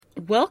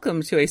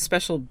Welcome to a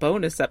special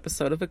bonus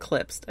episode of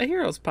Eclipsed, a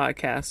Heroes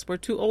podcast, where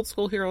two old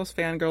school Heroes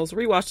fangirls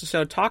rewatch the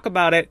show, talk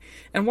about it,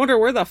 and wonder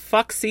where the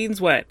fuck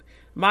scenes went.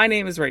 My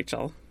name is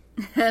Rachel.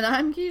 And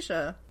I'm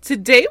Keisha.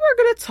 Today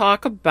we're going to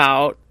talk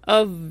about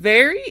a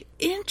very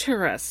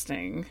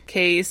interesting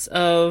case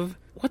of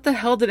what the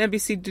hell did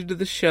NBC do to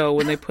the show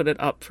when they put it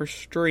up for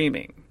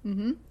streaming.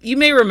 Mm-hmm. You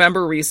may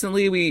remember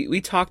recently we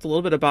talked a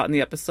little bit about in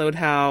the episode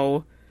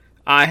how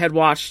I had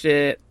watched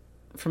it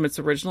from its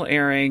original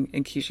airing,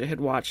 and Keisha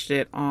had watched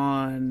it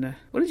on...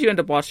 What did you end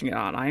up watching it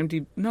on?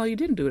 IMDb? No, you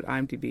didn't do it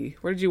IMDb.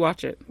 Where did you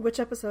watch it? Which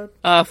episode?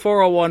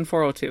 401,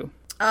 402.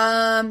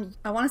 I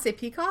want to say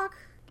Peacock?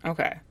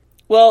 Okay.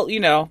 Well, you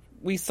know,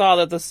 we saw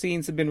that the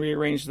scenes had been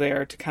rearranged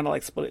there to kind of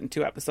like split it in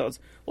two episodes.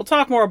 We'll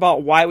talk more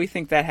about why we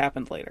think that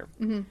happened later.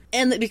 Mm-hmm.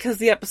 And because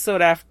the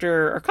episode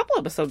after, or a couple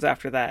episodes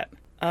after that,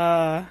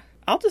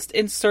 I'll just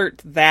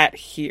insert that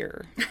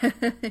here.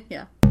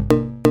 Yeah.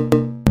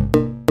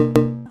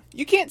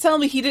 You can't tell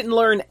me he didn't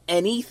learn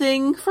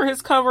anything for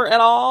his cover at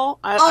all.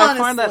 Honestly, I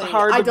find that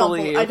hard to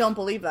believe. I don't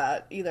believe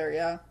that either,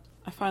 yeah.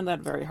 I find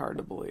that very hard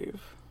to believe.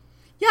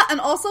 Yeah,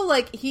 and also,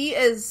 like, he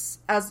is,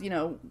 as, you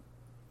know,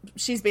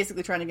 she's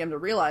basically trying to get him to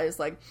realize,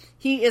 like,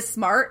 he is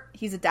smart,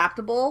 he's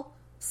adaptable,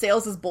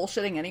 sales is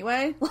bullshitting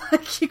anyway.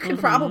 Like, you could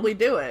probably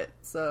do it,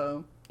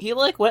 so... He,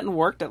 like, went and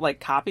worked at, like,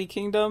 Copy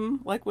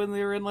Kingdom, like, when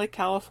they were in, like,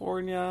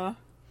 California.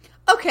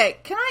 Okay,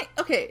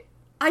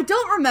 I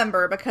don't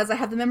remember because I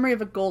have the memory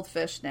of a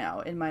goldfish now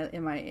in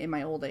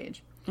my old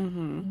age.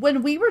 Mm-hmm.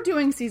 When we were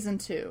doing season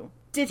 2,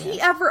 did he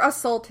ever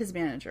assault his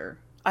manager?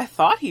 I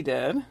thought he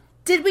did.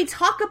 Did we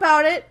talk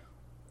about it,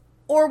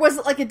 or was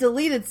it like a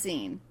deleted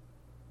scene?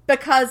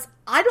 Because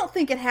I don't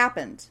think it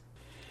happened.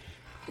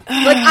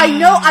 Like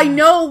I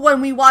know when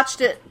we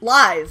watched it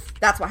live,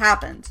 that's what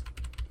happened.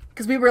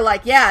 Because we were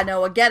like, yeah,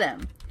 Noah, get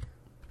him.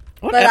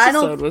 What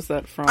episode was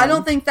that from? I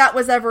don't think that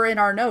was ever in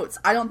our notes.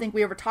 I don't think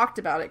we ever talked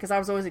about it, because I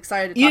was always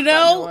excited to talk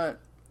about Noah.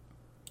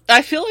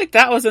 I feel like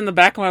that was in the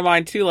back of my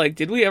mind, too. Like,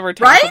 did we ever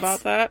talk about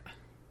that?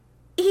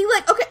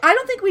 Okay, I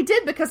don't think we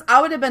did, because I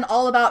would have been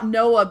all about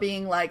Noah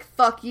being like,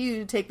 fuck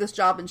you, take this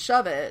job and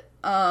shove it.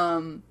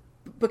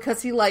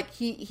 Because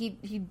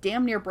he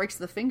damn near breaks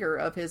the finger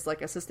of his,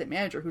 like, assistant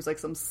manager, who's, like,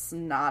 some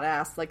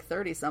snot-ass, like,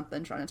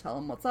 30-something trying to tell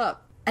him what's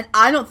up. And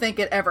I don't think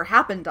it ever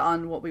happened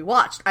on what we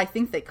watched. I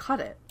think they cut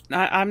it.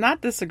 I'm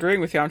not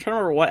disagreeing with you. I'm trying to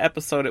remember what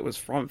episode it was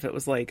from, if it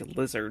was, like,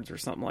 lizards or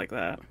something like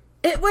that.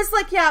 It was,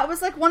 like, yeah, it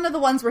was, like, one of the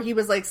ones where he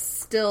was, like,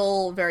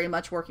 still very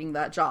much working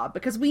that job.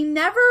 Because we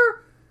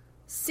never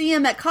see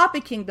him at Copy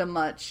Kingdom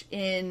much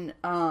in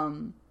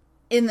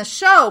the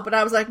show. But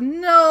I was like,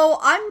 no,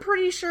 I'm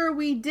pretty sure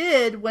we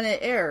did when it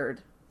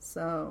aired.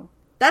 So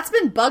that's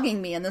been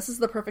bugging me, and this is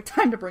the perfect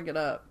time to bring it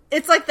up.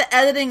 It's like the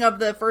editing of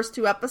the first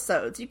 2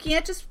 episodes. You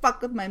can't just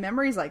fuck with my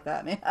memories like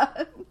that,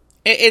 man.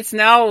 It's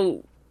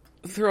now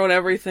thrown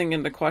everything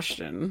into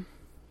question.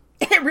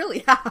 It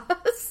really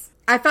has.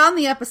 I found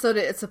the episode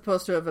it's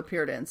supposed to have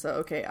appeared in, so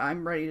okay,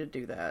 I'm ready to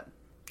do that.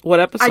 What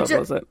episode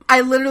was it?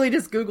 I literally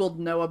just Googled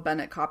Noah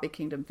Bennett Copy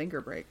Kingdom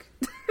finger break.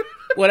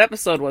 What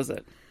episode was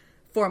it?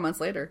 4 months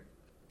later.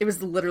 It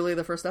was literally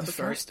the first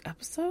episode. The first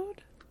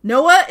episode?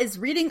 Noah is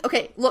reading...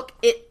 Okay, look,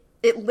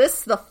 it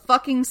lists the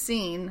fucking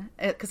scene,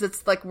 because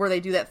it's like where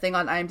they do that thing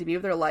on IMDb where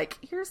they're like,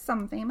 here's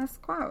some famous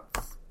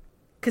quotes.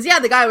 Because, yeah,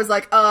 the guy was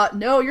like,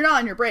 no, you're not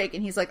on your break.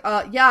 And he's like,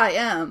 yeah, I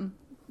am.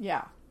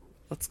 Yeah.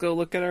 Let's go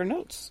look at our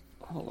notes.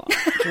 Hold on.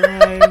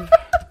 Drive.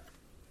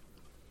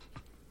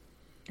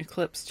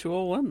 Eclipse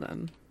 201,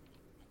 then.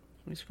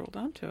 Let me scroll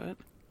down to it.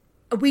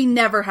 We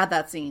never had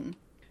that scene.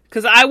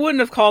 Because I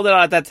wouldn't have called it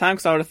out at that time,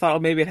 because I would have thought,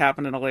 maybe it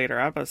happened in a later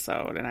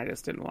episode, and I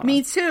just didn't want to.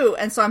 Me too,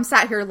 and so I'm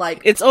sat here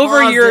like... It's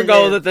over a year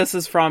ago that this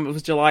is from. It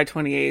was July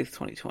 28th,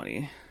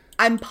 2020.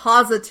 I'm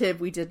positive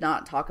we did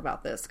not talk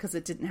about this, because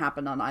it didn't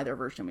happen on either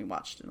version we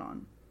watched it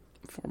on.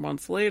 4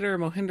 months later,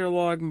 Mohinder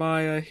Log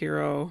Maya,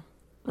 hero,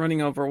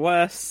 running over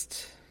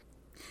west.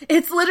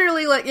 It's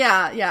literally like,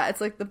 yeah,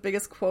 it's like the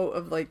biggest quote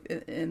of, like,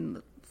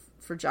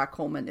 for Jack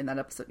Coleman in that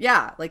episode.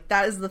 Yeah, like,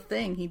 that is the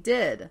thing he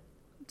did.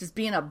 Just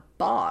being a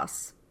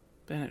boss.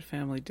 Bennett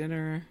family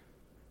dinner.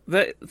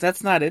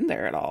 That's not in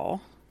there at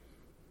all.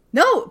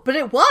 No, but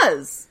it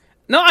was.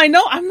 No, I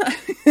know. I'm not.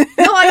 No,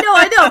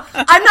 I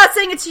know. I'm not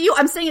saying it to you.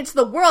 I'm saying it to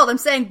the world. I'm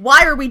saying,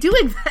 why are we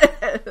doing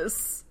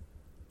this?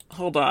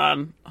 Hold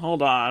on.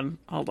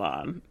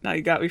 Now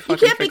you got me fucking fixated on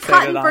it. You can't be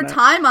cutting for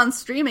time on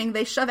streaming.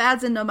 They shove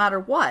ads in no matter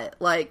what.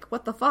 Like,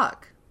 what the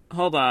fuck?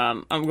 Hold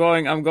on. I'm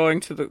going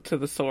to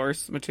the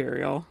source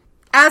material.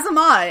 As am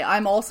I.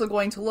 I'm also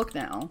going to look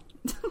now.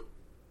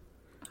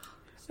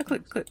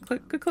 Click.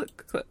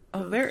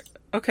 Oh, there.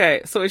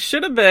 Okay, so it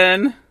should have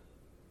been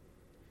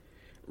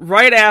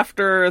right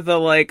after the,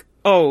 like,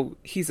 oh,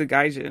 he's a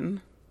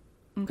gaijin.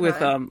 Okay.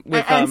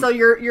 And so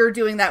you're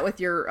doing that with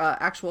your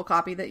actual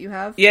copy that you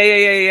have?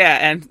 Yeah.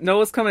 And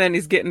Noah's coming in,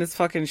 he's getting his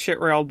fucking shit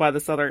railed by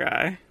this other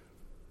guy.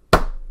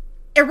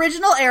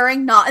 Original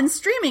airing, not in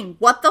streaming.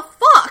 What the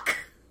fuck?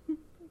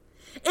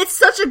 It's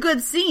such a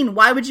good scene.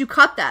 Why would you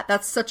cut that?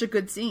 That's such a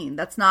good scene.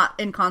 That's not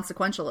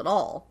inconsequential at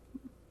all.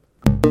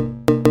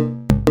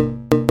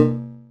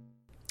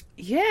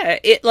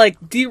 it like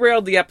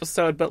derailed the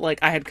episode, but like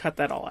I had cut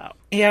that all out.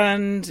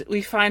 And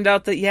we find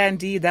out that, yeah,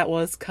 indeed, that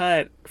was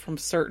cut from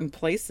certain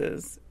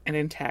places and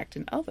intact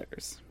in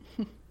others.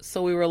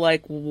 So we were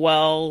like,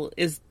 well,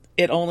 is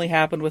it only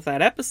happened with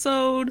that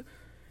episode?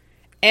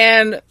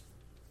 And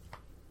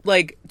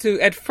like,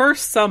 to at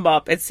first sum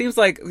up, it seems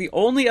like the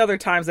only other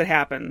times it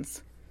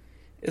happens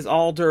is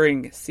all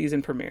during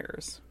season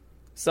premieres.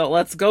 So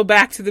let's go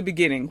back to the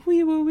beginning.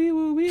 Wee woo, wee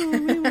woo, wee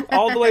woo, wee woo,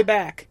 all the way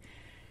back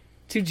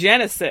to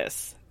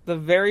Genesis, the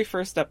very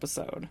first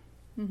episode.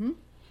 Mm-hmm.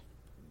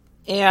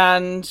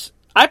 And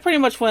I pretty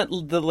much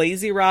went the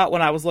lazy route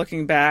when I was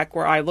looking back,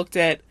 where I looked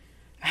at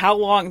how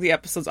long the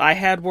episodes I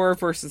had were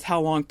versus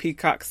how long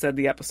Peacock said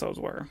the episodes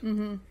were.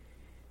 Mm-hmm.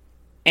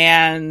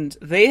 And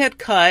they had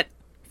cut,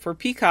 for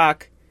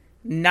Peacock,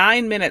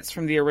 9 minutes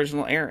from the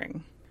original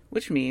airing,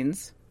 which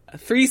means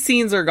 3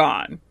 scenes are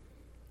gone.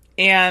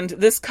 And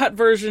this cut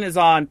version is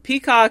on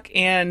Peacock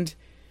and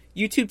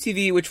YouTube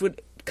TV, which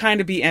would kind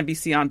of be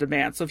NBC On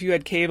Demand. So if you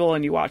had cable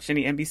and you watched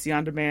any NBC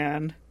On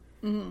Demand,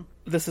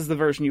 this is the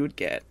version you would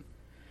get.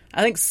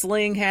 I think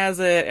Sling has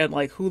it, and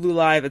like Hulu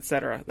Live,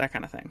 etc., that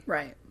kind of thing.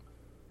 Right.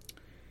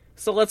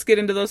 So let's get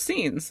into those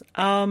scenes.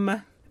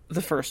 The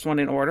first one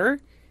in order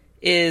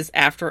is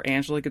after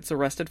Angela gets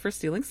arrested for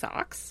stealing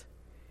socks.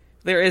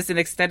 There is an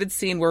extended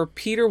scene where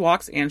Peter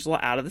walks Angela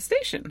out of the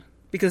station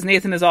because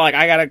Nathan is all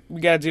like, we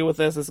gotta deal with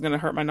this. This is gonna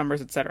hurt my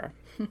numbers, etc.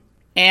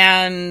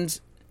 And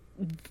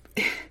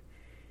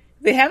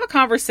they have a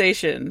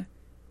conversation,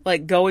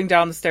 like going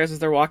down the stairs as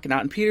they're walking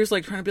out, and Peter's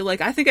like trying to be like,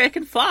 I think I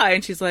can fly,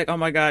 and she's like, oh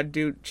my god,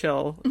 dude,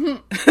 chill.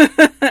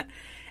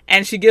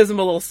 And she gives him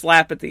a little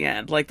slap at the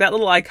end, like that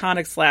little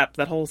iconic slap.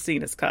 That whole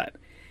scene is cut.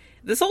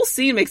 This whole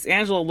scene makes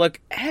Angela look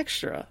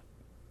extra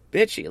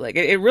bitchy. Like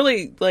it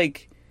really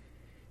like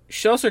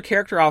shows her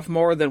character off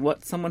more than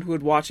what someone who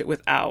would watch it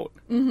without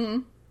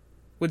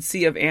would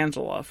see of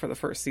Angela for the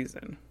first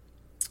season.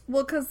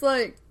 Well, because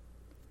like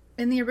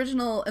in the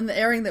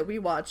airing that we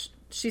watched,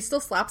 she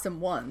still slaps him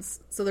once,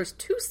 so there's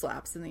 2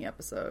 slaps in the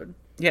episode.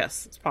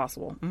 Yes, it's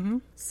possible. Mm-hmm.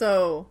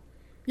 So,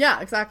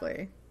 yeah,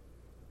 exactly.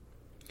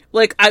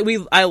 Like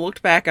I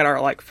looked back at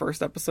our like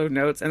first episode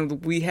notes,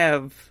 and we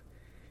have,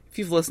 if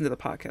you've listened to the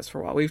podcast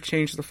for a while, we've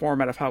changed the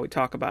format of how we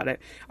talk about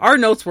it. Our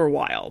notes were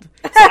wild.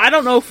 So I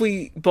don't know if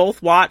we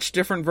both watched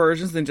different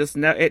versions and just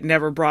it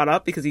never brought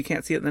up because you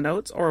can't see it in the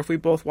notes, or if we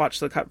both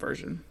watched the cut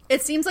version.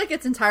 It seems like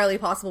it's entirely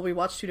possible we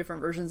watched 2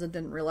 different versions and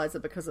didn't realize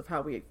it because of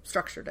how we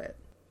structured it.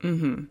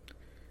 Mm-hmm.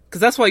 Because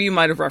that's why you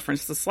might have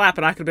referenced the slap,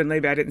 and I could have been,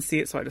 maybe I didn't see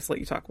it, so I just let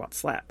you talk about the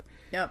slap.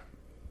 Yep.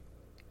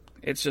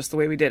 It's just the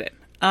way we did it.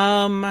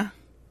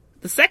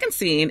 The second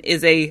scene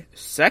is a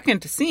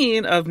second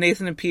scene of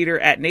Nathan and Peter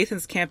at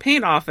Nathan's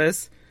campaign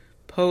office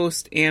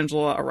post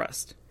Angela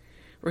arrest,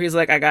 where he's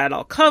like, I got it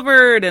all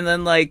covered, and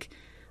then like,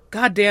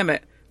 god damn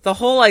it, the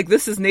whole like,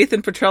 this is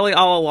Nathan Petrelli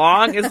all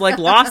along is like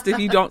lost if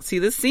you don't see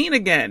this scene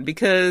again,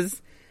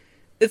 because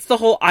it's the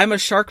whole I'm a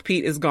shark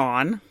Pete is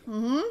gone.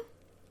 Mm-hmm.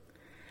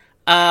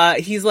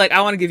 He's like,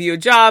 I want to give you a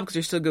job because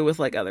you're still good with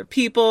like other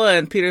people,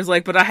 and Peter's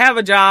like, but I have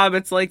a job,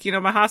 it's like, you know,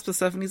 my hospice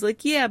stuff, and he's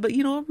like, yeah, but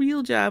you know, a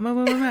real job.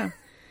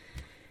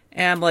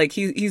 And like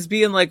he's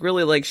being like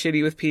really like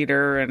shitty with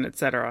Peter and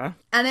etc.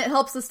 And it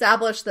helps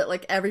establish that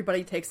like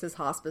everybody takes his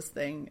hospice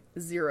thing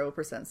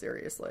 0%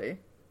 seriously.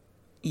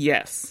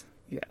 Yes.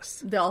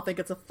 They all think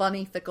it's a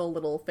funny, fickle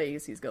little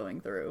phase he's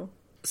going through.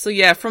 So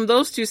yeah, from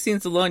those 2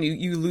 scenes alone,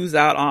 you lose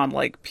out on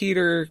like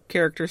Peter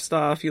character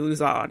stuff, you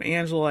lose out on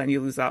Angela, and you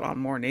lose out on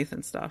more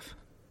Nathan stuff.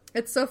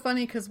 It's so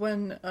funny because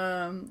when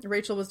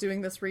Rachel was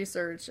doing this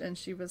research and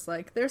she was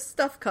like, there's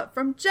stuff cut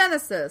from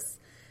Genesis.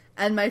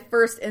 And my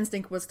first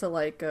instinct was to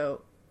like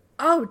go,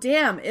 oh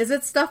damn, is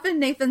it stuff in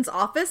Nathan's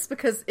office?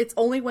 Because it's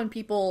only when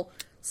people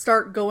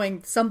start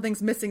going,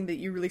 something's missing, that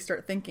you really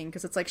start thinking.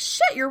 Because it's like,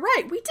 shit, you're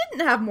right. We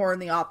didn't have more in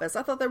the office.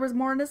 I thought there was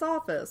more in his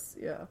office.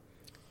 Yeah.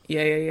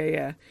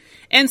 Yeah.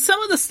 And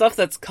some of the stuff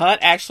that's cut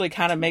actually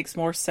kind of makes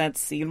more sense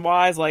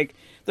scene-wise. Like,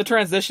 the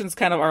transitions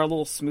kind of are a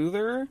little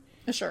smoother.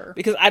 Sure.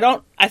 Because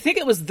I think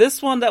it was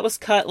this one that was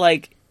cut,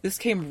 like, this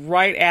came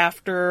right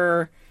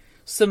after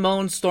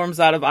Simone storms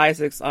out of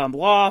Isaac's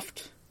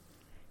loft.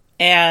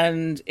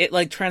 And it,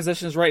 like,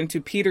 transitions right into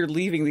Peter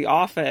leaving the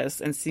office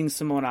and seeing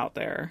Simone out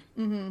there.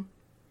 Mm-hmm.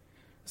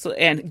 So,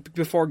 and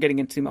before getting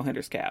into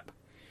Mohinder's cap.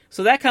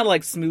 So that kind of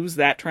like smooths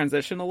that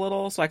transition a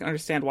little, so I can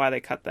understand why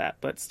they cut that.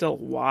 But still,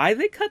 why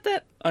they cut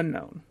that,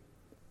 unknown.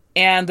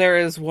 And there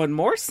is one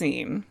more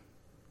scene,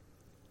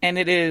 and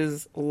it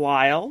is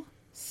Lyle,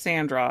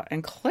 Sandra,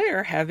 and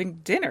Claire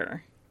having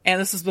dinner. And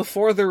this is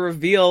before the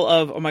reveal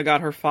of, oh my god,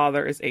 her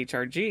father is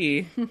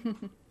HRG.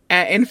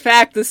 And in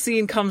fact, the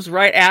scene comes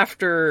right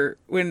after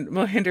when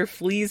Mohinder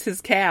flees his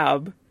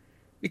cab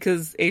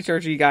because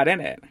HRG got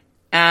in it.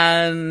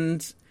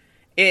 And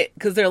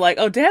because they're like,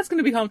 oh, Dad's going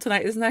to be home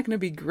tonight. Isn't that going to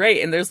be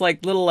great? And there's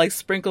like little like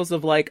sprinkles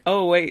of like,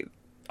 oh, wait.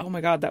 Oh my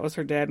God, that was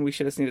her dad and we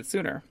should have seen it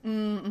sooner.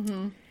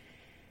 Mm-hmm.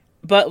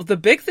 But the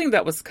big thing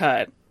that was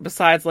cut,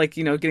 besides like,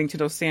 you know, getting to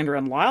know Sandra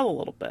and Lyle a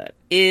little bit,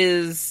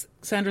 is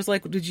Sandra's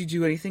like, did you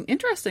do anything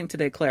interesting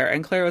today, Claire?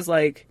 And Claire was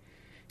like,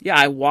 yeah,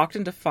 I walked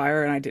into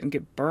fire and I didn't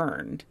get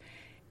burned.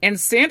 And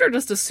Sandra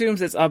just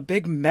assumes it's a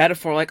big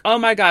metaphor, like, oh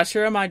my gosh,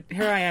 here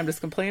I am just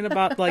complaining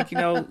about, like,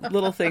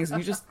 little things. And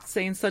you're just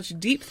saying such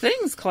deep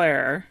things,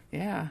 Claire.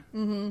 Yeah.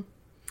 Mm-hmm.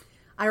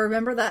 I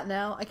remember that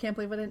now. I can't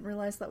believe I didn't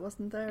realize that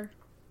wasn't there.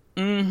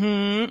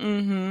 Mm-hmm,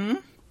 mm-hmm.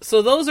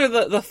 So those are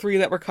the 3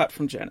 that were cut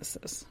from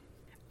Genesis.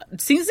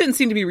 Scenes didn't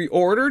seem to be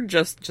reordered,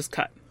 just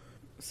cut.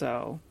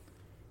 So,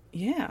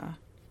 yeah.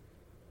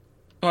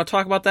 You want to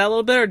talk about that a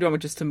little bit, or do you want me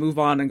just to move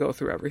on and go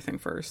through everything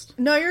first?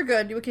 No, you're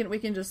good. We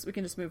can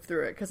just move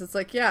through it, because it's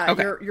like, yeah,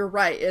 okay. You're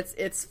right.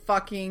 It's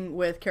fucking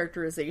with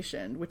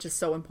characterization, which is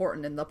so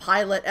important in the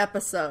pilot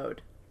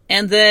episode.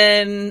 And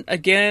then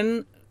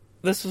again,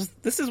 this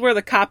is where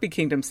the Copy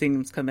Kingdom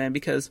scenes come in,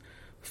 because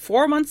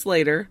 4 months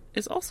later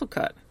is also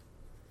cut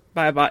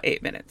by about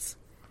 8 minutes,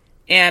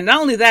 and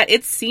not only that,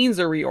 its scenes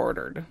are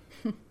reordered.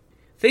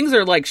 Things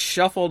are like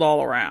shuffled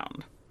all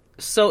around.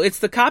 So it's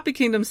the Copy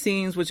Kingdom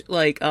scenes, which,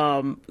 like,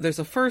 there's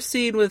a first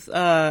scene with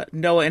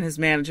Noah and his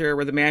manager,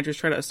 where the manager's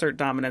trying to assert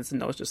dominance, and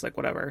Noah's just like,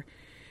 whatever.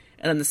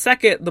 And then the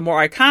second, the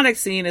more iconic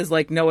scene, is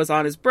like Noah's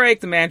on his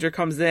break, the manager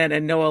comes in,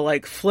 and Noah,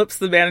 like, flips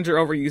the manager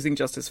over using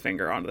just his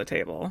finger onto the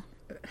table.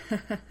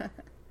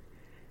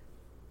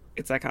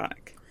 It's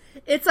iconic.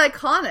 It's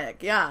iconic,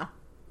 yeah.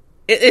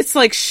 It's,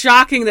 like,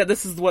 shocking that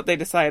this is what they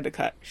decided to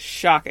cut.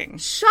 Shocking.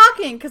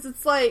 Shocking, because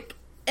it's like...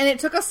 And it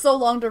took us so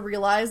long to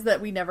realize that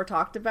we never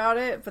talked about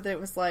it, but it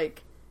was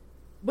like,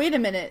 wait a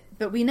minute,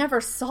 but we never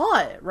saw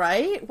it,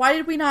 right? Why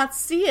did we not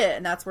see it?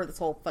 And that's where this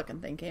whole fucking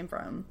thing came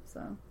from,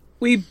 so...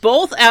 We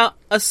both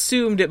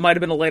assumed it might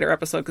have been a later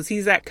episode, because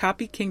he's at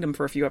Copy Kingdom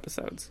for a few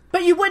episodes.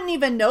 But you wouldn't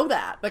even know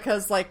that,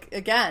 because, like,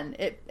 again,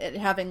 it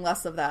having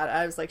less of that,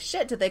 I was like,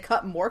 shit, did they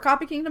cut more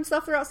Copy Kingdom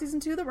stuff throughout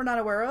season 2 that we're not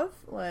aware of?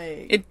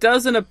 Like, it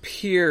doesn't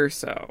appear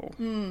so.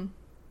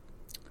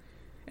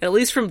 At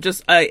least from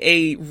just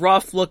a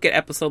rough look at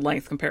episode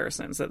length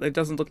comparisons, that it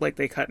doesn't look like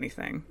they cut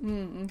anything.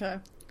 Okay.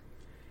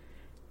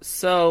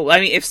 So, I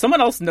mean, if someone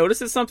else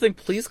notices something,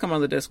 please come on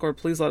the Discord.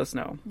 Please let us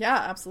know. Yeah,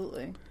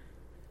 absolutely.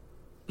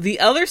 The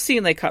other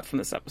scene they cut from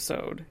this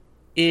episode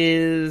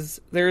is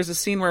there's a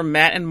scene where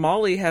Matt and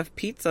Molly have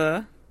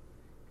pizza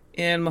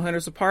in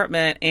Mohinder's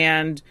apartment,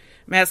 and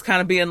Matt's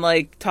kind of being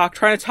like,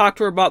 trying to talk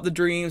to her about the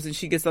dreams, and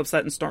she gets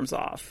upset and storms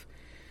off.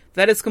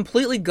 That is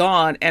completely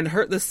gone, and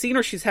the scene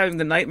where she's having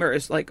the nightmare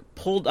is, like,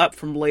 pulled up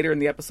from later in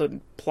the episode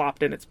and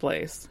plopped in its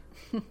place.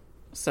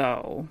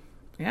 So,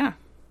 yeah.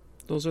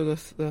 Those are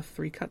the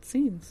 3 cut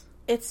scenes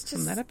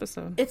from that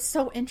episode. It's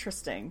so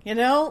interesting,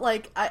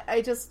 Like,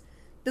 I just...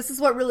 This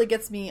is what really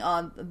gets me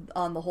on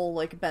the whole,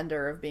 like,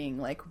 bender of being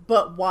like,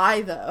 but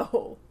why,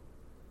 though?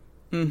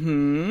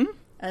 Mm-hmm.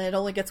 And it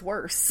only gets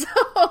worse,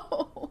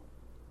 so...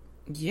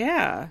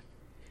 Yeah.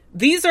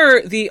 These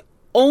are the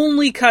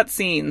only cut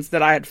scenes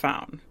that I had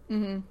found.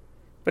 Mm-hmm.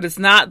 But it's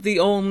not the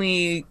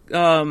only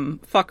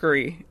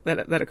fuckery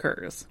that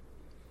occurs.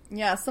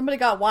 Yeah, somebody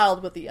got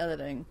wild with the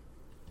editing.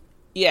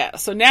 Yeah,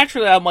 so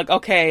naturally I'm like,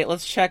 okay,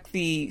 let's check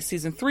the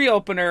season 3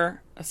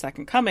 opener, A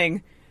Second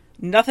Coming.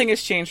 Nothing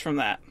has changed from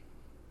that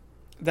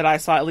I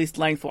saw, at least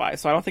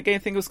lengthwise. So I don't think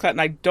anything was cut,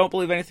 and I don't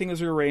believe anything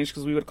was rearranged,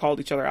 because we would have called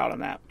each other out on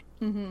that.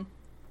 Mm-hmm.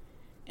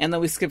 And then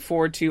we skip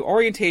forward to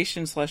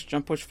Orientation /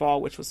 Jump Push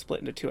Fall, which was split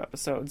into 2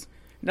 episodes.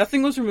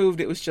 Nothing was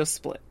removed, it was just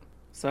split.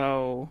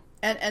 So...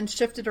 And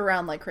shifted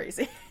around like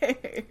crazy.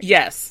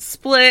 Yes,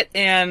 split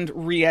and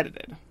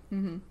re-edited.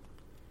 Mm-hmm.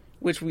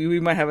 Which we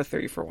might have a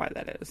theory for why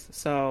that is.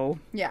 So...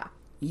 Yeah.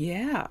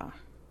 Yeah.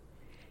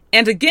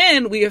 And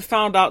again, we have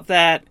found out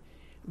that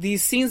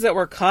these scenes that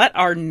were cut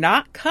are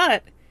not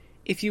cut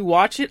if you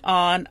watch it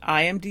on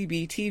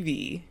IMDb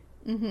TV.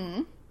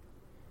 Mm-hmm.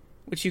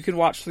 Which you can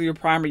watch through your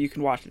Prime, or you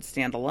can watch it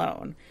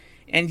standalone.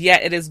 And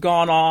yet it has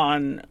gone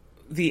on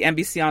the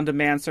NBC On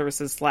Demand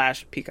services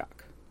 /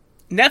 Peacock.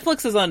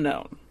 Netflix is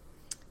unknown.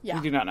 Yeah.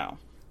 We do not know.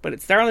 But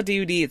it's there on the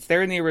DVD, it's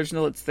there in the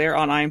original, it's there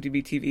on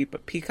IMDb TV,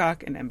 but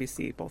Peacock and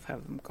NBC both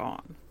have them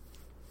gone.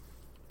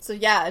 So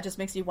yeah, it just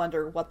makes you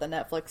wonder what the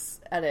Netflix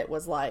edit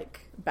was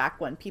like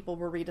back when people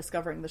were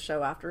rediscovering the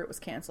show after it was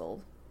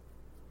canceled.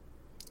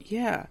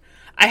 Yeah.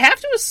 I have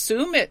to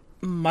assume it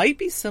might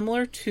be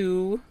similar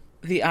to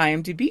the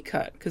IMDb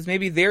cut, because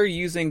maybe they're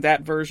using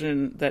that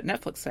version that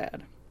Netflix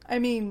had. I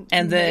mean,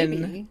 and maybe,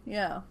 then,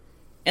 yeah.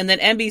 And then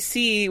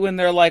NBC, when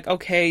they're like,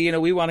 okay,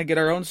 we want to get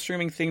our own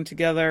streaming thing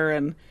together,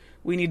 and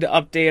we need to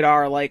update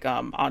our, like,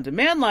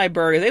 on-demand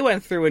library, they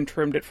went through and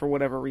trimmed it for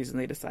whatever reason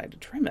they decided to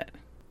trim it.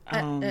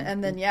 And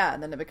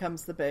then it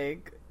becomes the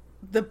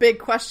big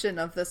question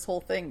of this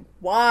whole thing.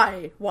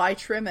 Why? Why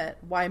trim it?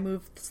 Why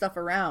move stuff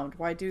around?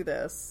 Why do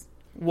this?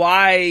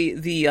 Why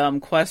the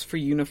quest for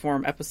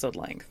uniform episode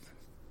length?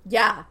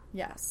 Yeah,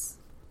 yes.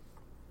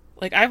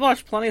 Like, I've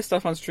watched plenty of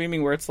stuff on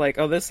streaming where it's like,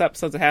 oh, this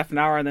episode's a half an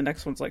hour and the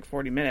next one's like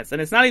 40 minutes.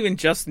 And it's not even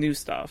just new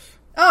stuff.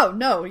 Oh,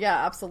 no,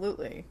 yeah,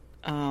 absolutely.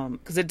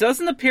 Because it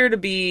doesn't appear to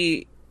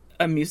be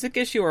a music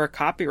issue or a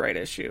copyright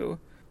issue.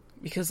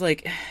 Because,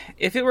 like,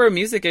 if it were a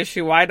music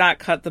issue, why not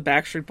cut the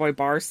Backstreet Boy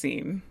bar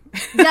scene?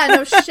 Yeah,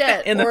 no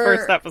shit. in the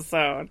first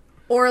episode.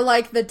 Or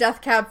like the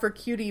Death Cab for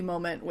Cutie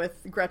moment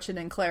with Gretchen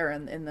and Claire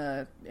in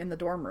the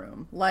dorm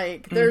room.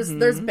 Like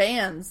there's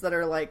bands that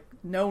are like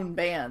known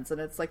bands,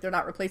 and it's like they're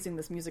not replacing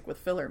this music with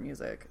filler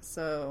music.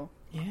 So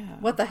yeah,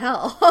 what the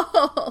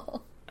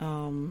hell?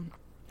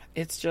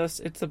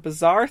 It's a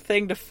bizarre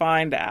thing to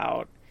find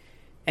out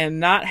and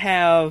not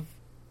have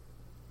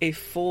a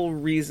full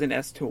reason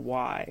as to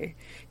why.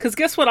 Because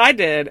guess what I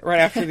did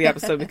right after the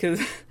episode? Because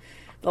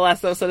the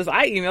last episode is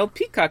I emailed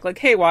Peacock, like,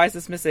 hey, why is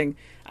this missing?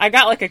 I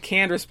got like a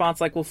canned response,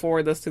 like, we'll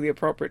forward this to the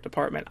appropriate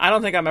department. I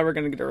don't think I'm ever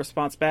going to get a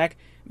response back.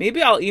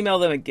 Maybe I'll email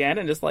them again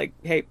and just like,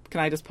 hey, can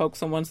I just poke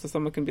someone so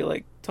someone can be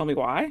like, tell me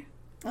why?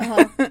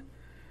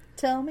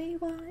 Tell me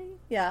why?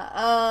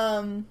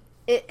 Yeah.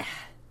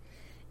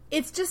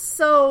 It's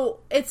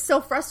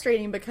so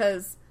frustrating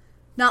because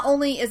not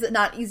only is it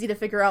not easy to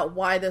figure out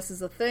why this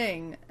is a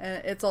thing,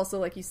 it's also,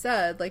 like you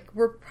said, like,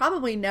 we're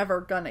probably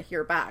never gonna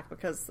hear back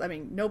because, I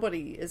mean,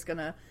 nobody is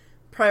gonna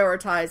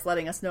prioritize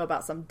letting us know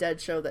about some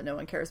dead show that no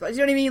one cares about. You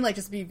know what I mean? Like,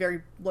 just be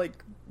very, like,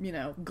 you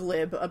know,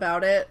 glib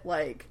about it.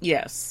 Like,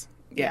 yes.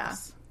 Yeah.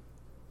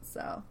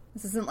 So,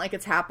 this isn't like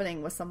it's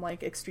happening with some,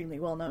 like, extremely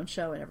well-known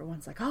show and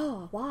everyone's like,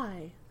 oh,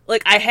 why?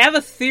 Like, I have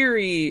a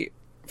theory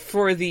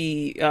for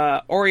the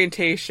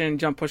orientation,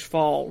 jump, push,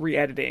 fall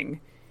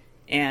re-editing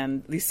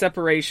and the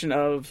separation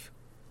of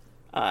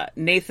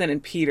Nathan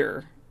and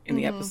Peter in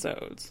the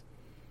episodes,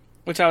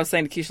 which I was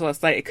saying to Keisha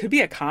last night, it could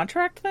be a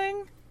contract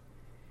thing,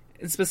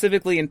 and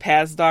specifically in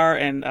Pazdar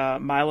and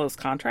Milo's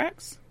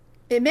contracts.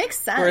 It makes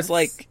sense. Whereas,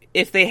 like,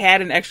 if they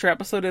had an extra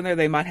episode in there,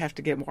 they might have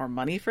to get more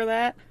money for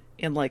that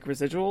in, like,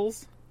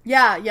 residuals.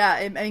 Yeah.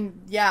 I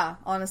mean, yeah,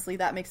 honestly,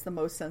 that makes the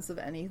most sense of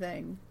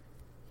anything.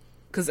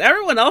 Because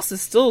everyone else is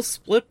still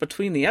split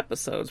between the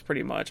episodes,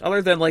 pretty much. Other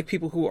than, like,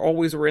 people who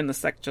always were in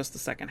just the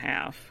second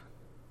half.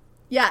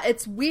 Yeah,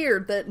 it's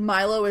weird that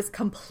Milo is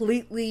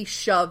completely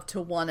shoved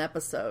to one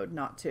episode,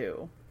 not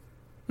two.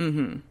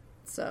 Mm-hmm.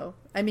 So,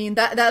 I mean,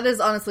 that is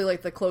honestly,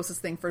 like, the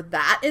closest thing for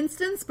that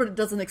instance, but it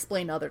doesn't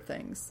explain other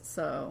things,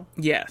 so...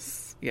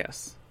 Yes.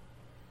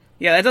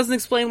 Yeah, that doesn't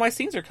explain why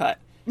scenes are cut.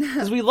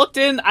 Because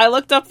I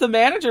looked up the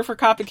manager for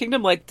Copy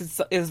Kingdom, like,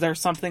 is there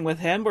something with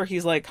him where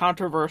he's, like,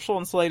 controversial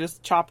and so they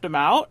just chopped him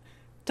out?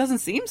 Doesn't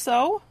seem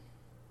so.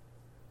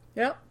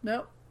 Yep,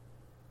 nope.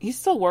 He's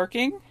still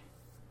working.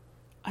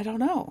 I don't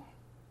know.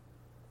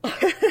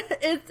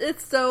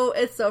 It's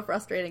so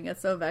frustrating.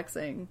 It's so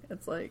vexing.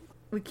 It's like,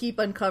 we keep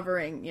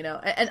uncovering, you know,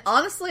 and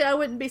honestly, I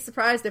wouldn't be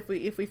surprised if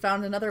we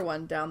found another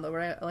one down the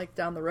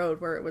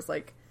road where it was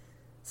like,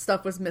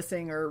 stuff was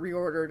missing or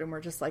reordered and we're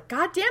just like,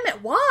 God damn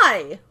it,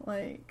 why?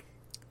 Like,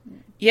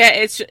 yeah,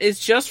 it's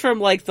just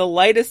from like the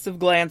lightest of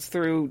glance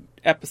through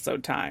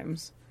episode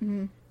times.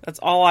 Mm-hmm. That's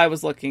all I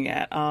was looking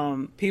at.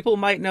 People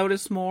might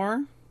notice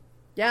more.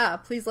 Yeah,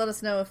 please let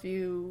us know if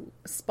you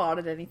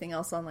spotted anything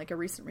else on like a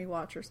recent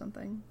rewatch or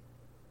something.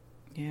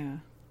 Yeah,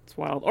 it's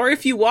wild. Or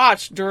if you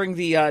watched during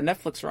the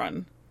Netflix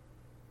run.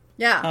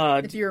 Yeah,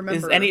 if you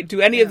remember. Do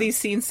any of these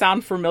scenes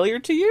sound familiar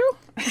to you?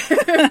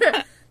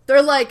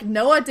 They're like,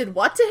 Noah did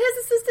what to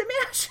his assistant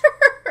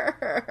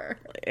manager?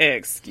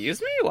 Excuse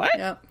me? What?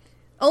 Yeah.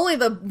 Only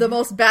the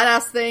most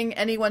badass thing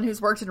anyone who's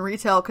worked in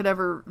retail could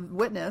ever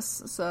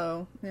witness,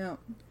 so, yeah.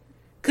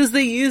 Because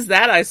they use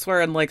that, I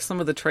swear, in, like, some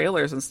of the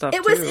trailers and stuff,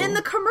 It was in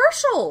the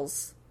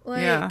commercials!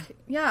 Like,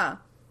 yeah.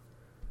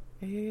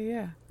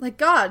 Yeah. Like,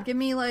 God, give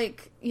me,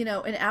 like, you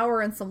know, an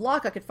hour and some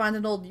luck, I could find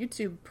an old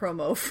YouTube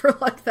promo for,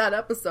 like, that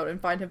episode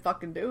and find him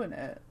fucking doing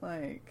it.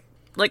 Like,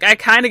 I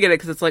kind of get it,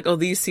 because it's like, oh,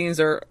 these scenes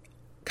are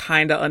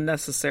kind of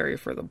unnecessary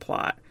for the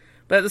plot.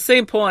 But at the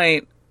same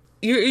point,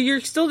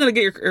 you're still going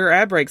to get your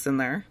ad breaks in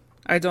there.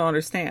 I don't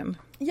understand.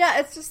 Yeah,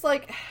 it's just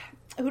like,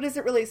 who does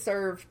it really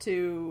serve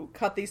to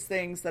cut these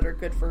things that are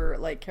good for,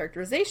 like,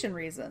 characterization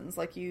reasons?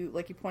 Like you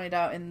pointed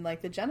out in,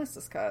 like, the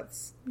Genesis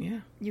cuts. Yeah.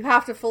 You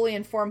have to fully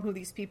inform who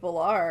these people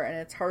are, and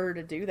it's harder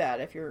to do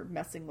that if you're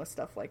messing with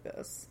stuff like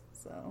this.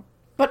 So,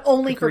 but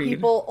only Agreed.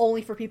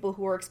 for people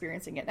who are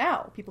experiencing it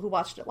now. People who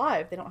watched it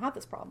live, they don't have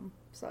this problem.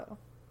 So.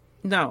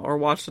 No, or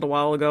watched it a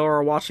while ago,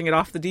 or watching it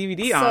off the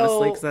DVD,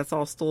 honestly, because that's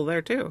all still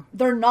there, too.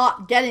 They're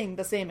not getting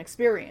the same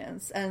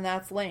experience, and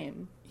that's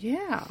lame.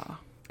 Yeah.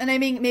 And I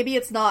mean, maybe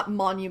it's not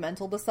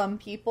monumental to some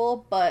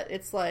people, but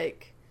it's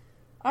like,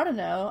 I don't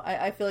know,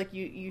 I feel like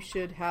you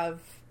should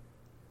have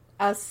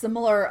as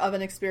similar of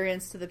an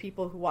experience to the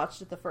people who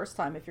watched it the first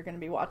time if you're going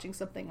to be watching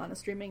something on a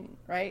streaming,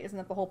 right? Isn't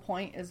that the whole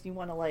point, is you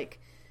want to,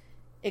 like,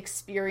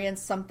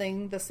 experience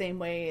something the same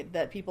way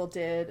that people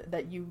did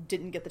that you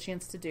didn't get the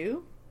chance to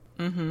do?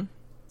 Mm-hmm.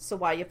 So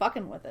why are you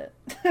fucking with it?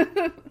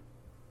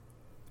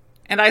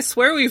 And I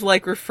swear we've,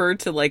 like,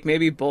 referred to, like,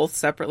 maybe both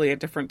separately at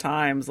different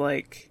times,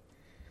 like,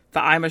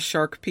 the I'm a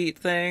Shark Pete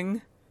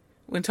thing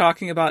when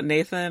talking about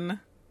Nathan.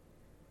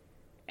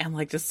 And,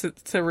 like, just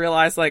to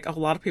realize, like, a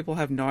lot of people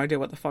have no idea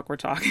what the fuck we're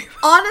talking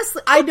about.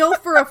 Honestly, I know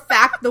for a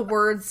fact the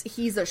words,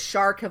 he's a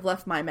shark, have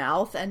left my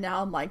mouth, and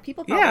now I'm like,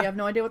 people probably have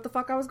no idea what the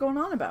fuck I was going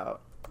on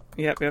about.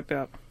 Yep.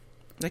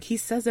 Like, he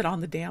says it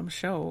on the damn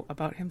show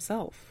about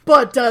himself.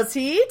 But does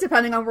he?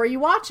 Depending on where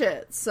you watch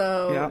it.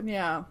 So,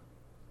 yeah.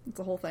 It's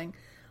a whole thing.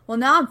 Well,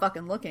 now I'm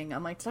fucking looking.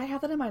 I'm like, did I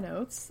have that in my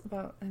notes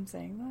about him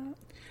saying that?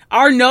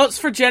 Our notes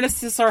for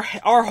Genesis are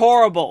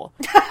horrible.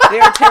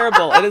 They are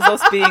terrible. It is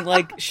us being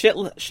like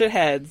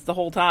shitheads the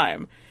whole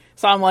time.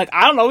 So I'm like,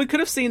 I don't know. We could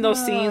have seen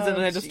those scenes,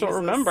 and I just don't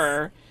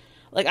remember.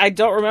 Like, I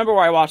don't remember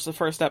where I watched the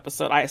first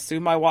episode. I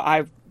assume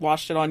I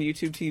watched it on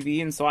YouTube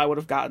TV, and so I would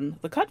have gotten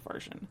the cut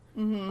version.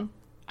 Mm-hmm.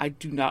 I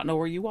do not know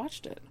where you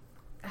watched it.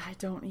 I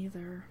don't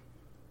either.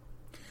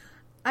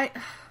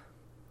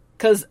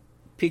 Because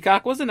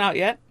Peacock wasn't out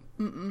yet.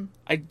 Mm-mm.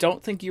 I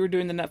don't think you were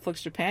doing the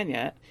Netflix Japan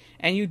yet.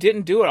 And you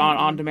didn't do it on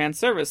on-demand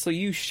service, so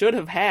you should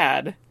have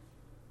had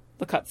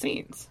the cut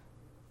scenes.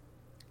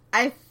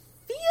 I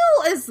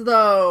feel as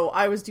though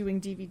I was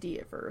doing DVD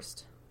at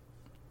first.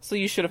 So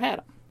you should have had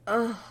them.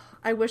 Ugh,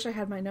 I wish I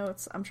had my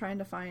notes. I'm trying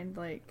to find,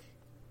 like...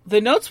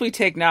 The notes we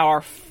take now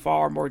are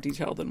far more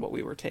detailed than what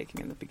we were taking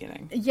in the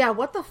beginning. Yeah,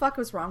 what the fuck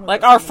was wrong with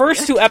like, our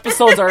first 2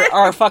 episodes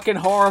are fucking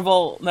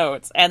horrible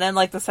notes. And then,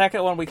 like, the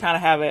second one, we kind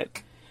of have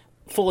it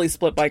fully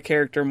split by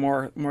character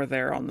more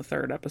there on the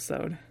 3rd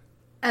episode.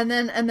 And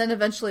then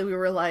eventually we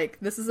were like,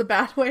 this is a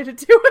bad way to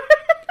do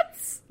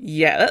it.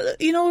 Yeah,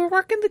 we're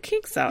working the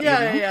kinks out.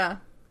 Yeah, yeah.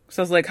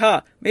 So I was like,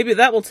 maybe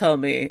that will tell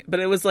me. But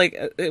it was like,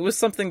 it was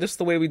something just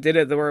the way we did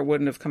it where it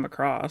wouldn't have come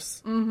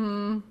across.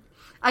 Mm-hmm.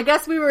 I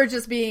guess we were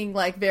just being,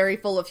 like, very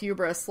full of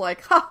hubris.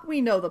 Like, we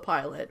know the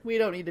pilot. We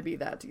don't need to be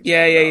that detailed.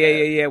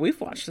 Yeah.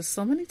 We've watched this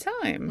so many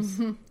times.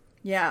 Mm-hmm.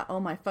 Yeah, oh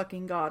my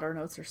fucking God, our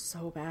notes are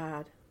so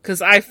bad.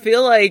 Because I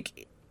feel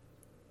like,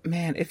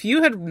 man, if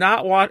you had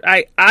not watched...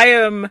 I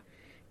am,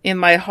 in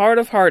my heart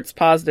of hearts,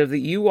 positive that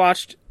you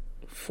watched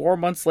 4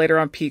 months later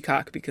on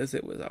Peacock because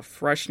it was a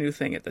fresh new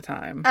thing at the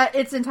time.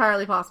 It's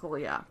entirely possible,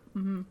 yeah.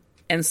 Mm-hmm.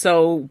 And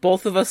so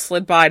both of us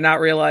slid by not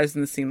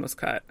realizing the scene was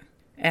cut.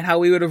 And how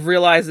we would have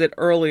realized it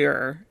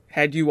earlier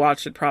had you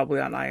watched it probably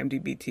on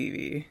IMDb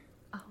TV.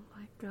 Oh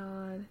my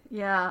God.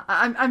 Yeah,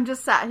 I'm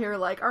just sat here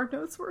like, our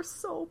notes were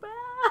so bad.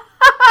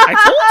 I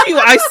told you.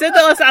 I said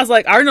that last time. I was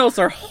like, our notes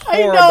are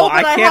horrible. I know,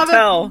 but I can't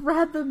tell.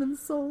 Read them in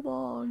so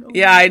long. Oh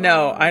yeah, I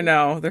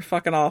know. They're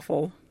fucking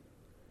awful.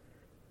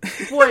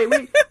 Boy,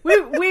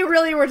 we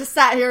really were just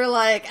sat here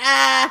like,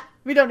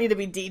 we don't need to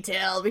be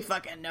detailed. We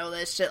fucking know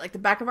this shit like the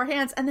back of our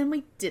hands. And then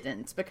we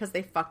didn't because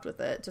they fucked with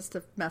it just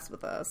to mess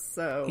with us.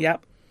 So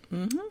yep.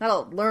 Mm-hmm.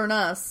 That'll learn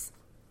us.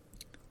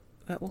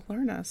 That will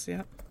learn us,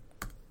 yep.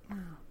 Oh,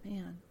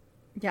 man.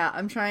 Yeah,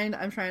 I'm trying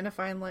to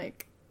find,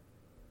 like,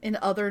 in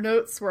other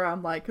notes where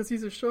I'm like, because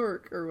he's a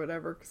shark or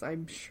whatever, because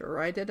I'm sure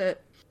I did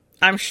it.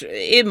 I'm sure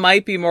it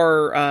might be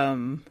more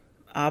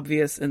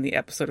obvious in the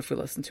episode if we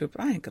listen to it,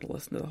 but I ain't gonna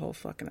listen to the whole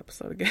fucking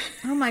episode again.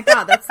 Oh my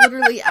God, that's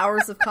literally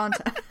hours of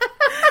content.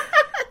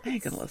 I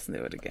ain't gonna listen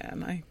to it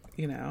again.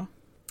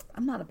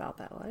 I'm not about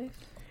that life.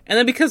 And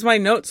then because my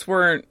notes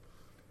weren't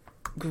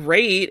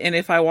great, and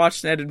if I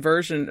watched an edited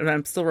version and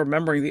I'm still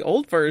remembering the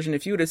old version,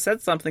 if you would have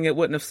said something, it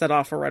wouldn't have set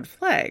off a red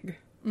flag.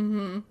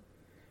 Mm-hmm.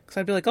 Because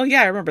I'd be like, oh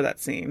yeah, I remember that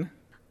scene.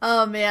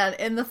 Oh man,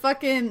 in the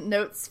fucking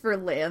notes for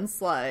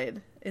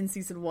Landslide in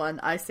season 1,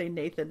 I say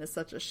Nathan is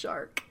such a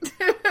shark.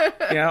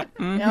 Yeah.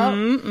 Mm-hmm, yep.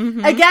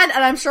 mm-hmm. Again,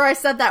 and I'm sure I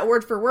said that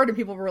word for word, and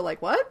people were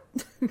like, what?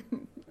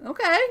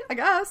 Okay, I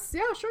guess.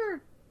 Yeah,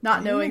 sure.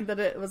 Not knowing that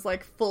it was,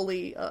 like,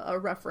 fully a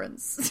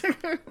reference.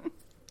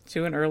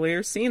 To an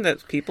earlier scene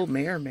that people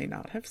may or may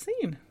not have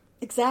seen.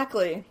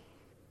 Exactly.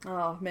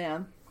 Oh,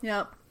 man.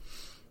 Yep.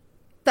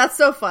 That's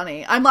so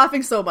funny. I'm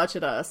laughing so much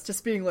at us,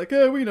 just being like,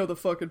 we know the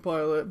fucking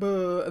pilot,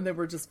 buh, and then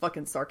we're just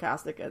fucking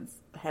sarcastic as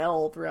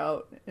hell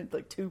throughout,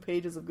 like, 2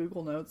 pages of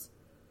Google Notes.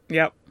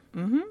 Yep.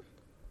 Mm-hmm.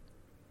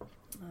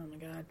 Oh my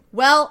God.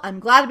 Well, I'm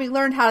glad we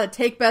learned how to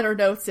take better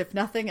notes, if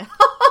nothing else.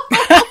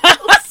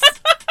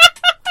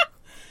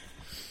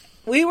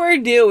 We were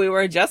new. We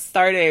were just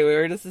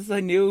starting. This is a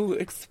new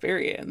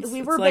experience.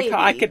 We were it's like baby.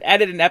 how I could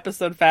edit an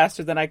episode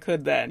faster than I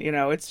could then.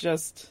 It's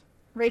just...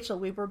 Rachel,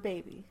 we were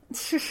baby.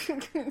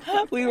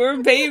 We were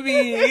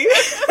baby.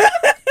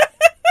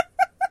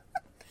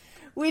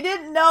 We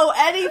didn't know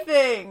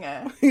anything.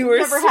 We were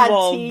never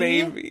small had tea.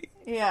 baby.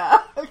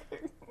 Yeah.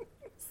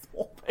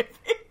 Small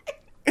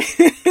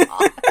baby.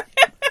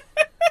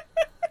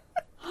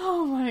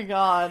 Oh my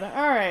God.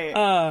 All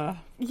right.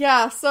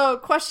 Yeah, so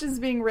questions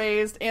being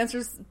raised,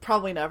 answers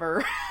probably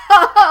never.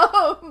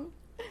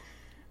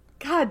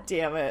 God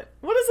damn it.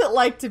 What is it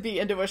like to be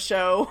into a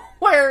show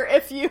where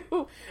if you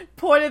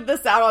pointed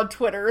this out on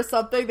Twitter or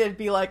something, they'd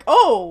be like,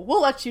 oh,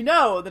 we'll let you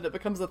know, then it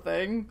becomes a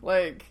thing?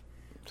 Like,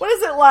 what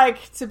is it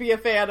like to be a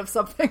fan of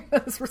something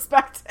that is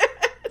respected?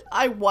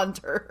 I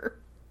wonder.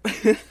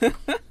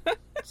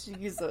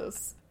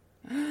 Jesus.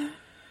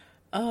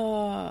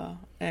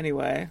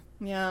 Anyway.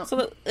 Yeah.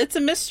 So it's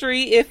a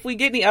mystery. If we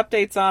get any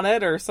updates on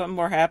it or something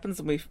more happens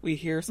and we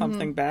hear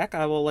something back,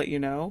 I will let you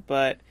know.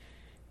 But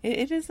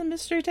it is a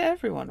mystery to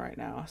everyone right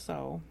now.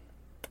 So,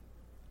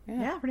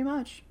 yeah pretty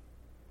much.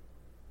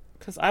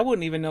 Because I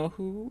wouldn't even know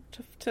who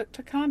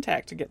to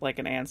contact to get, like,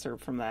 an answer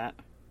from that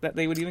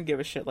they would even give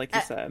a shit, like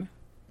you said.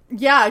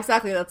 Yeah,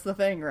 exactly. That's the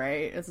thing,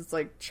 right? It's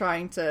like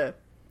trying to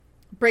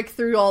break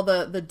through all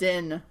the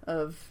din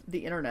of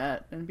the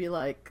internet and be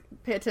like,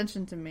 pay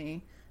attention to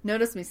me.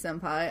 Notice me,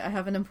 senpai. I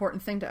have an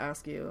important thing to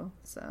ask you,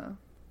 so...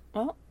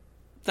 Well,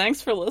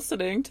 thanks for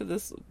listening to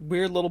this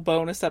weird little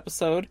bonus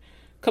episode.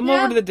 Come Yeah.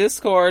 over to the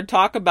Discord,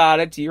 talk about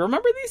it. Do you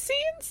remember these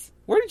scenes?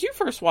 Where did you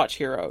first watch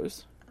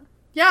Heroes?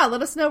 Yeah,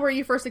 let us know where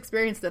you first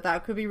experienced it.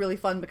 That could be really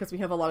fun because we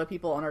have a lot of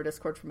people on our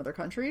Discord from other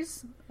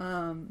countries.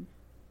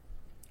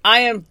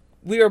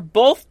 We are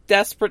both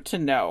desperate to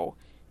know.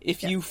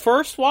 If you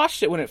first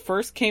watched it when it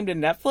first came to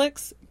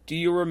Netflix, do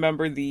you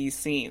remember these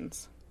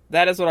scenes?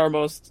 That is what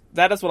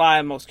I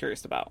am most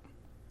curious about.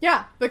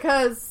 Yeah,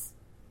 because,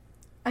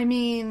 I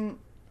mean...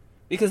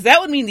 Because that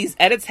would mean these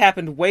edits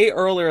happened way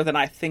earlier than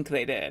I think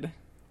they did.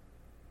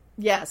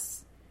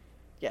 Yes.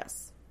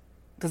 Yes.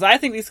 Because I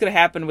think these could have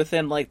happened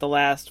within, like, the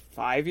last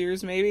 5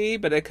 years, maybe,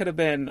 but it could have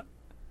been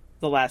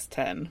the last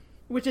 10.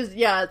 Which is,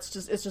 yeah, it's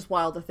just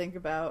wild to think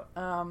about.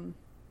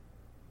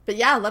 But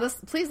yeah,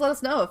 please let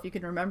us know if you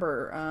can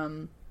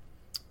remember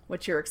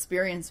what your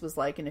experience was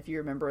like and if you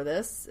remember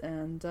this.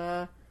 And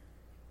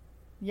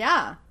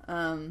yeah,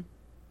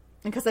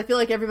 because I feel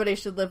like everybody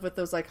should live with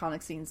those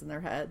iconic scenes in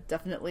their head.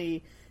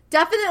 Definitely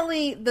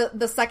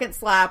the second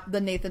slap, the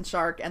Nathan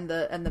Shark, and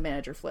the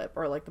manager flip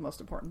are like the most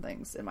important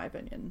things in my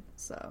opinion.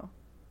 So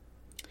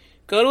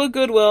go to a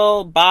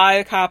Goodwill, buy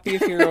a copy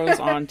of Heroes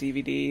on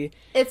DVD.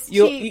 It's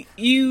cheap.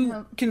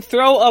 You can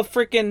throw a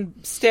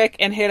freaking stick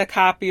and hit a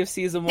copy of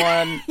season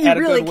 1 at a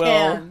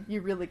Goodwill.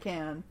 You really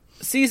can.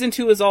 Season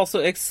 2 is also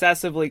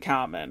excessively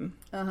common.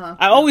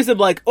 I always am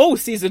like, oh,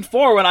 season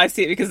 4 when I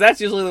see it, because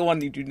that's usually the one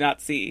you do not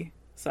see.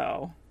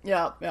 So.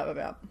 Yep.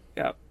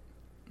 Yep.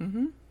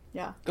 Mm-hmm.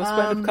 Yeah. Go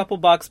spend a couple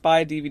bucks, buy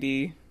a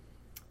DVD.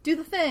 Do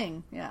the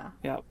thing. Yeah.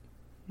 Yep.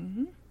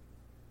 Mm-hmm.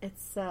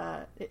 It's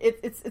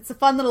a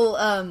fun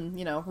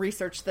little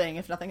research thing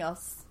if nothing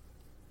else.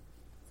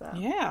 So.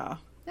 Yeah.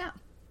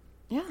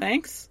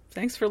 Thanks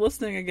for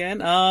listening again.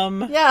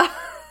 Yeah.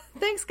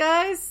 Thanks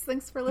guys.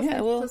 Thanks for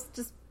listening. Yeah,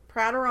 just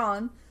pratter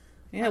on.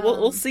 Yeah,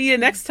 we'll see you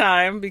next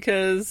time,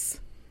 because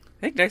I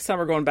think next time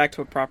we're going back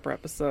to a proper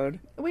episode.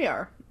 We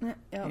are. Yep.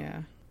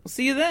 Yeah. We'll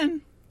see you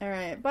then. All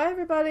right. Bye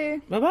everybody.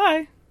 Bye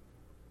bye.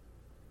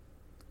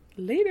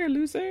 Later,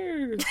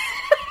 losers.